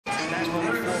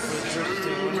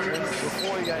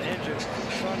he got injured.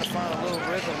 Trying to find a little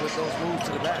rhythm with those moves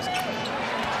to the basket.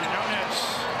 Quiñones,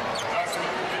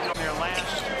 in their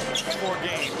last 4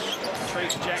 games,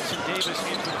 trades Jackson Davis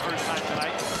in for the first time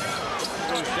tonight.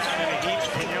 Goes down in a heap.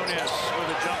 Quiñones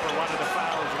with a jumper, wanted to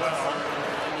foul as well.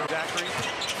 Zachary.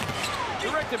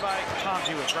 Directed by Tom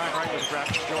Hewitt. Brian Wright with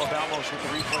graphics. Joe Balmos with the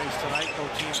replays tonight. No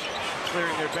team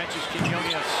clearing their benches.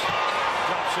 Quiñones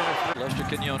drops in. Lester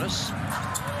Quiñones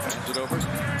hands it over.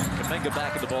 Kuminga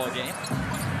back in the ball game.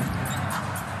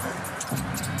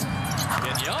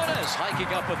 Quiñones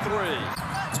hiking up a 3.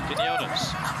 Quiñones.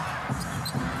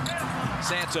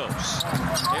 Santos.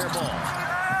 Air ball.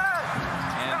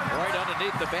 And right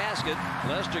underneath the basket,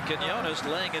 Lester Quiñones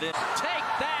laying it in. Take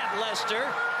that,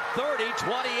 Lester.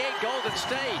 30-28 Golden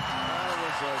State. That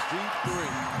was a deep 3.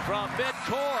 From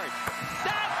midcourt.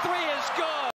 That 3 is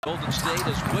good. Golden State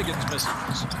as Wiggins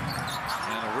misses.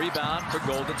 And a rebound for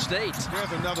Golden State.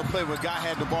 There's another play where a guy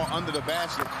had the ball under the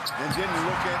basket and didn't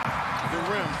look at the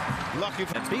rim. Lucky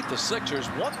and beat the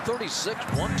Sixers 136-121.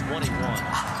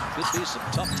 Could be some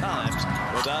tough times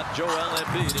without Joel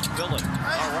Embiid and Philly.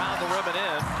 Around the rim and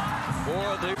in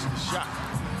for the shot.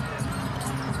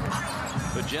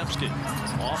 Bajemski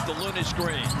off the Looney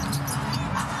screen.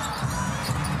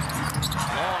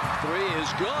 Long 3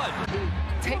 is good.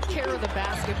 Take care of the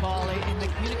basketball, and the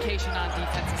communication on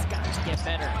defense has got to get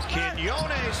better.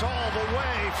 Quiñones all the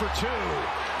way for 2.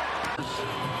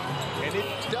 And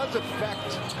it does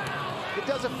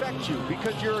affect you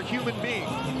because you're a human being.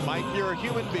 Mike, you're a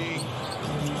human being,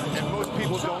 and most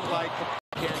people don't like.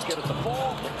 Can't get at the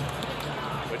ball.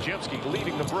 Bajemski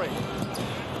leading the break.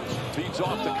 Feeds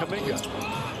off to Kuminga.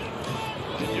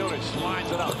 Quiñones slides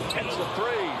it up, hits the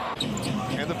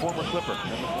 3. And the former Clipper.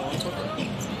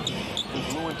 Who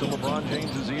blew into LeBron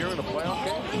James's ear in a playoff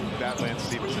game? That Lance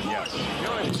Stevenson, yes.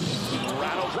 Quiñones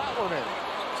rattles that one in.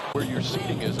 Where your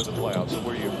seating is in the playoffs and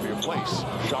where your place.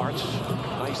 Sharks,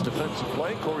 nice defensive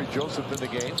play. Corey Joseph in the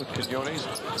game with Quiñones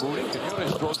moving.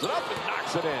 Quiñones throws it up and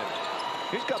knocks it in.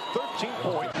 He's got 13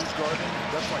 points. He's guarding.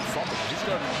 That's why he's fumbling. He's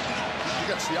guarding. You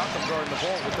got Siakam guarding the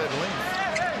ball with that length.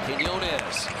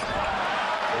 Quiñones.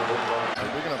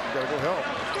 We're gonna go help.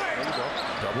 There you go.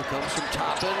 Double comes from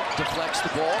Toppin, deflects the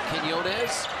ball.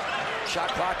 Quiñones, shot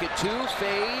clock at 2,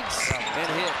 fades and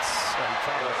hits.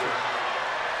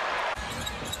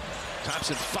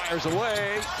 Thompson fires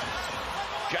away.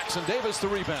 Jackson Davis the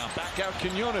rebound. Back out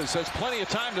Quiñones has plenty of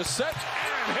time to set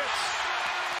and hits.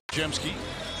 Bajemski,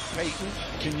 Payton,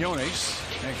 Quiñones,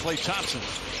 and Klay Thompson.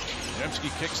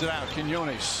 Bajemski kicks it out.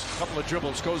 Quiñones, couple of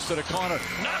dribbles, goes to the corner,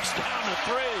 knocks down the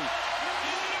 3.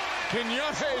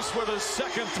 Quiñones with a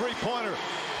second 3-pointer.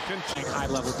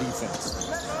 High-level defense.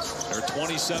 They're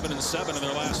 27-7 in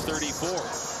their last 34.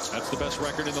 That's the best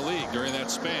record in the league during that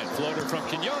span. Floater from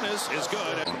Quiñones is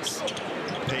good.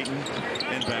 Payton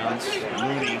inbounds.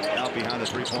 Looney out behind the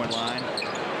 3-point line.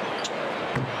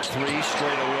 3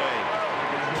 straight away.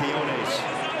 Quiñones.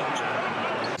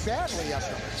 Badly up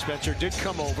there. Spencer did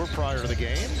come over prior to the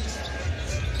game.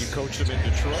 You coached him in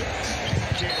Detroit.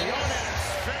 Quiñones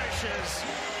finishes.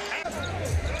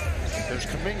 There's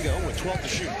Kuminga with 12 to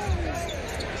shoot. The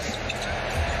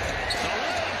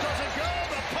rebound doesn't go.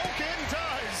 The poke in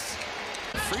does.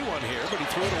 Free one here, but he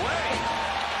threw it away.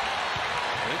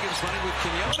 Wiggins running with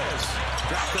Quiñones.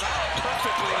 Dropped it out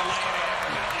perfectly to lay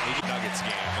it in. Nuggets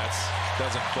game. That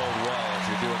doesn't bode well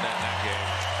if you're doing that in that game.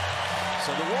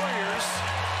 So the Warriors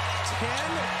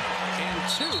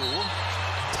 10-2.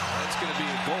 That's going to be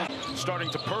a goal.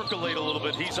 Starting to percolate a little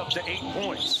bit. He's up to 8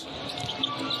 points.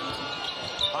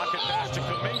 Pocket pass to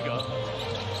Kuminga.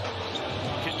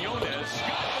 Quiñones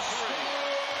got the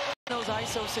 3. Those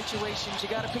ISO situations, you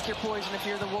got to pick your poison if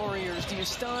you're the Warriors. Do you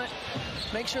stunt?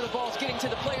 Make sure the ball's getting to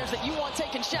the players that you want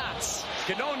taking shots.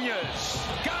 Quiñones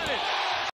got it.